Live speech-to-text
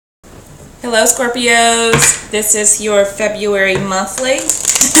Hello Scorpios, this is your February monthly.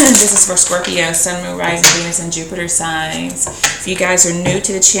 This is for Scorpio, Sun, Moon, Rising, Venus, and Jupiter signs. If you guys are new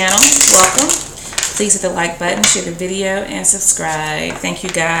to the channel, welcome. Please hit the like button, share the video, and subscribe. Thank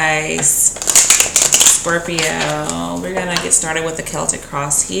you guys. Scorpio, we're going to get started with the Celtic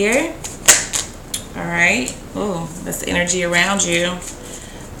cross here. Alright, oh, that's the energy around you.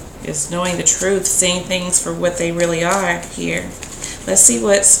 Is knowing the truth, seeing things for what they really are here. Let's see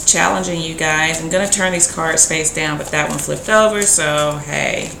what's challenging you guys. I'm going to turn these cards face down, but that one flipped over, so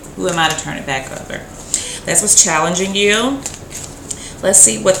hey, who am I to turn it back over? That's what's challenging you. Let's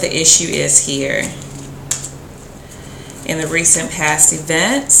see what the issue is here. In the recent past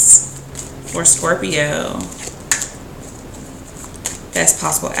events for Scorpio. Best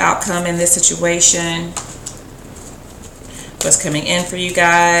possible outcome in this situation. What's coming in for you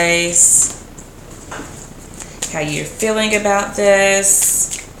guys. How you're feeling about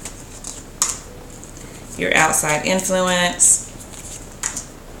this, your outside influence,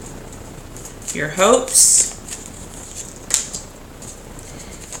 your hopes,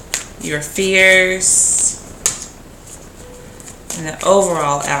 your fears, and the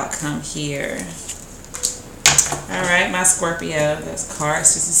overall outcome here. All right, my Scorpio, those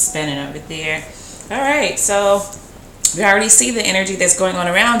cards just spinning over there. All right, so we already see the energy that's going on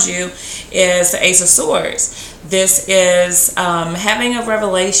around you is the Ace of Swords. This is having a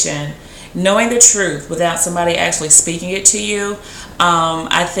revelation, knowing the truth without somebody actually speaking it to you.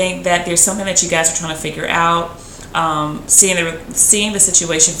 I think that there's something that you guys are trying to figure out, seeing the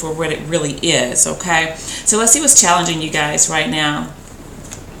situation for what it really is, okay? So let's see what's challenging you guys right now.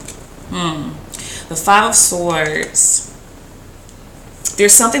 The Five of Swords.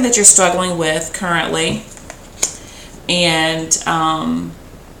 There's something that you're struggling with currently. And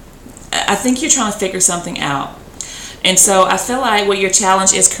I think you're trying to figure something out. And so I feel like what your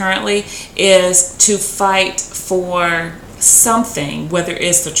challenge is currently is to fight for something, whether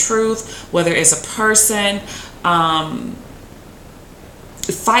it's the truth, whether it's a person.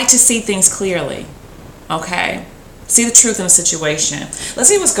 Fight to see things clearly. Okay? See the truth in the situation. Let's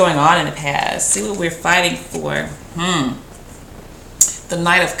see what's going on in the past. See what we're fighting for. The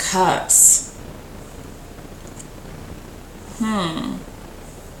Knight of Cups.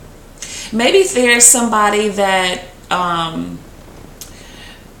 Maybe there's somebody that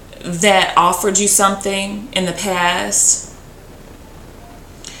that offered you something in the past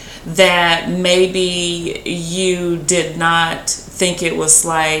that maybe you did not think it was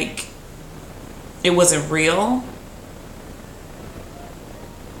like it wasn't real.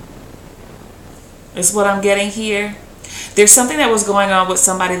 Is what I'm getting here. There's something that was going on with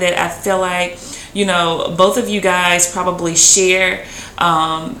somebody that I feel like, you know, both of you guys probably share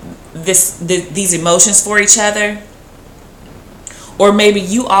these emotions for each other. Or maybe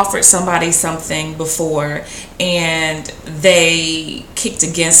you offered somebody something before and they kicked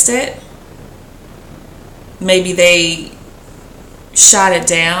against it. Maybe they shot it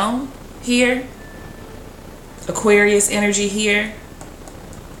down here. Aquarius energy here.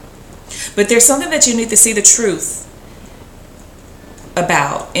 But there's something that you need to see the truth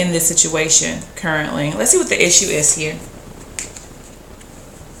about in this situation currently. Let's see what the issue is here.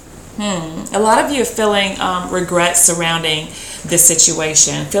 A lot of you are feeling regret surrounding this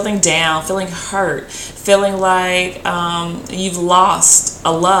situation, feeling down, feeling hurt, feeling like you've lost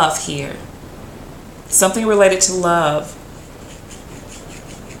a love here. Something related to love.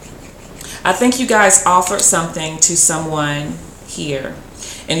 I think you guys offered something to someone here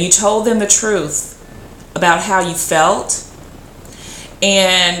and you told them the truth about how you felt.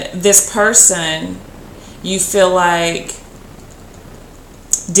 And this person, you feel like,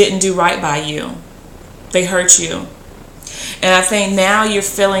 didn't do right by you. They hurt you. And I think now you're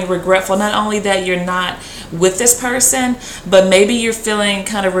feeling regretful. Not only that you're not with this person, but maybe you're feeling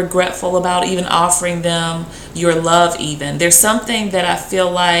kind of regretful about even offering them your love even. There's something that I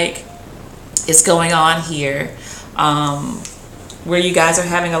feel like is going on here where you guys are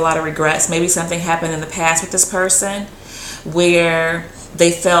having a lot of regrets. Maybe something happened in the past with this person where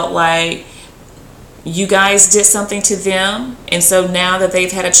they felt like you guys did something to them, and so now that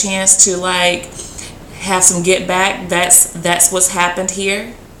they've had a chance to like have some get back, that's what's happened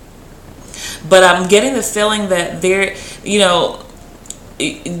here. But I'm getting the feeling that there, you know,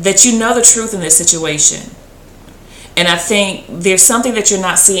 that you know the truth in this situation, and I think there's something that you're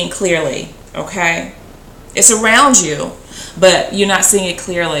not seeing clearly. Okay, it's around you, but you're not seeing it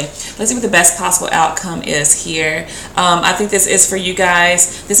clearly. Let's see what the best possible outcome is here. I think this is for you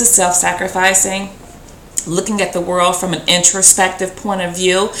guys. This is self-sacrificing. Looking at the world from an introspective point of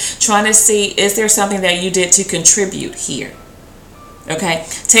view, trying to see, is there something that you did to contribute here? Okay,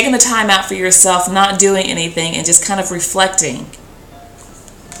 taking the time out for yourself, not doing anything, and just kind of reflecting.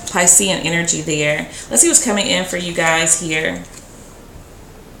 Piscean energy there. Let's see what's coming in for you guys here.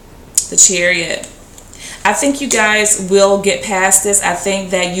 The Chariot. I think you guys will get past this. I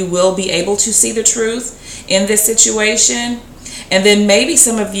think that you will be able to see the truth in this situation. And then maybe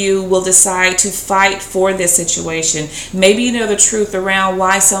some of you will decide to fight for this situation. Maybe you know the truth around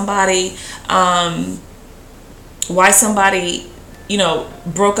why somebody, you know,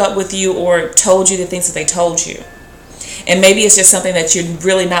 broke up with you or told you the things that they told you. And maybe it's just something that you're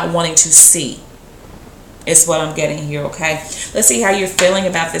really not wanting to see. It's what I'm getting here, okay? Let's see how you're feeling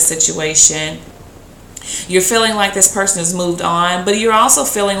about this situation. You're feeling like this person has moved on, but you're also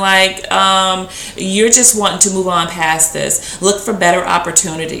feeling like you're just wanting to move on past this. Look for better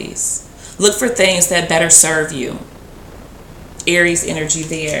opportunities. Look for things that better serve you. Aries energy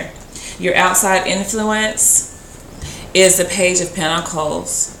there. Your outside influence is the Page of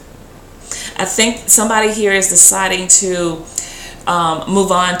Pentacles. I think somebody here is deciding to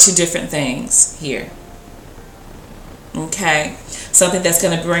move on to different things here. Okay, something that's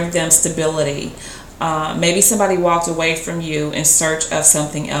going to bring them stability. Maybe somebody walked away from you in search of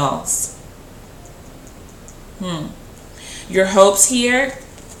something else. Your hopes here,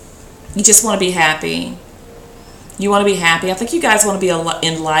 you just want to be happy. You want to be happy. I think you guys want to be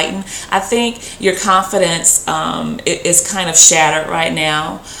enlightened. I think your confidence is kind of shattered right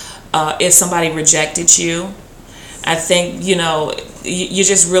now. If somebody rejected you, I think, you know, you're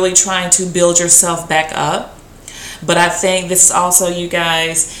just really trying to build yourself back up. But I think this is also you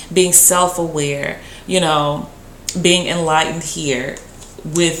guys being self-aware, you know, being enlightened here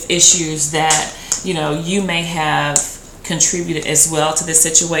with issues that, you know, you may have contributed as well to this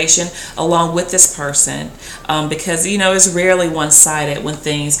situation along with this person, because, you know, it's rarely one-sided when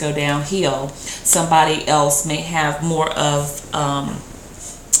things go downhill. Somebody else may have more of an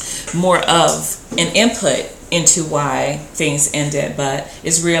input into why things ended, but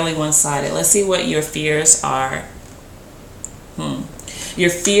it's rarely one-sided. Let's see what your fears are. Your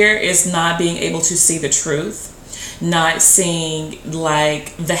fear is not being able to see the truth, not seeing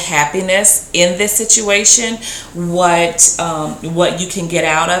like the happiness in this situation, what you can get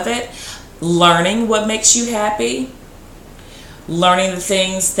out of it, learning what makes you happy, learning the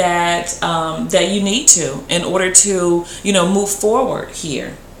things that that you need to in order to, you know, move forward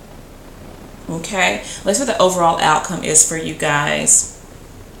here. Okay, let's see what the overall outcome is for you guys.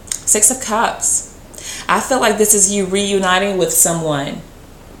 Six of Cups. I feel like this is you reuniting with someone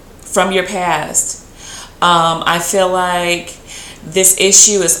from your past. I feel like this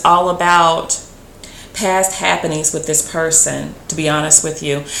issue is all about past happenings with this person, to be honest with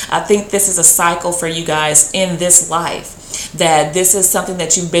you. I think this is a cycle for you guys in this life, that this is something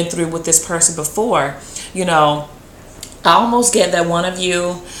that you've been through with this person before. You know, I almost get that one of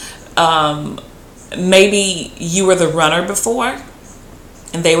you, maybe you were the runner before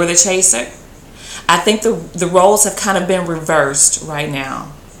and they were the chaser. I think the roles have kind of been reversed right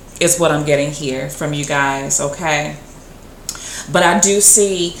now, is what I'm getting here from you guys, okay? But I do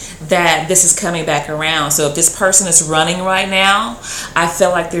see that this is coming back around. So if this person is running right now, I feel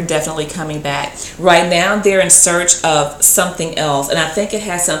like they're definitely coming back. Right now, they're in search of something else. And I think it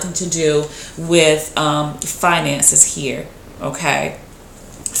has something to do with finances here, okay?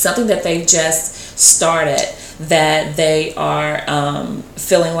 Something that they just started that they are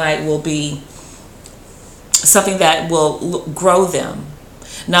feeling like will be something that will grow them,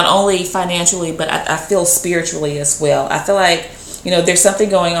 not only financially, but I feel spiritually as well. I feel like, you know, there's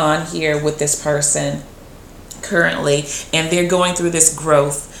something going on here with this person currently, and they're going through this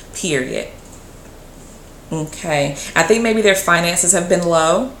growth period. Okay, I think maybe their finances have been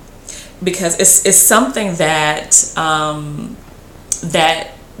low because it's something that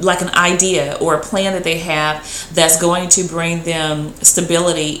that like an idea or a plan that they have that's going to bring them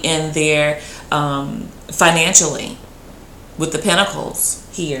stability in their financially, with the Pentacles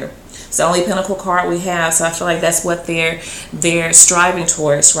here. It's the only Pentacle card we have, so I feel like that's what they're striving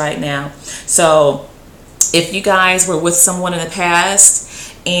towards right now. So if you guys were with someone in the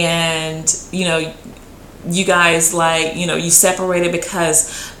past and, you know, you guys, like, you know, you separated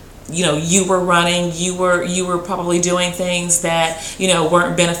because, you know, you were running, you were probably doing things that, you know,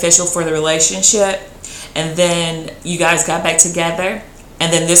 weren't beneficial for the relationship, and then you guys got back together,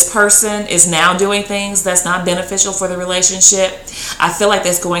 and then this person is now doing things that's not beneficial for the relationship, I feel like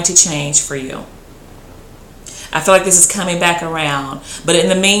that's going to change for you. I feel like this is coming back around. But in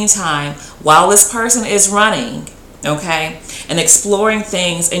the meantime, while this person is running, okay, and exploring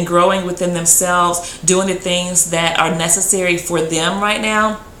things and growing within themselves, doing the things that are necessary for them right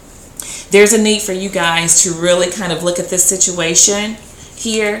now, There's a need for you guys to really kind of look at this situation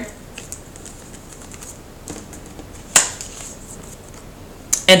here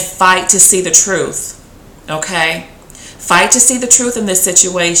and fight to see the truth. Okay? Fight to see the truth in this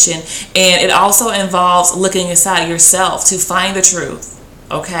situation. And it also involves looking inside yourself to find the truth.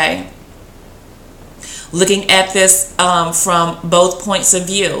 Okay? Looking at this from both points of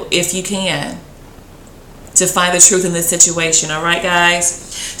view, if you can, to find the truth in this situation. All right, guys?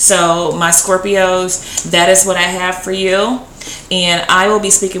 So, my Scorpios, that is what I have for you. And I will be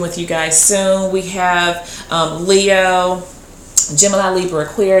speaking with you guys soon. We have Leo, Gemini, Libra,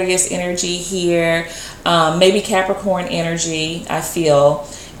 Aquarius energy here. Maybe Capricorn energy, I feel.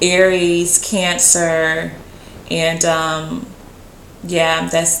 Aries, Cancer, and yeah,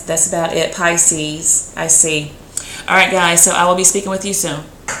 that's about it. Pisces, I see. All right, guys, so I will be speaking with you soon.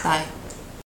 Bye.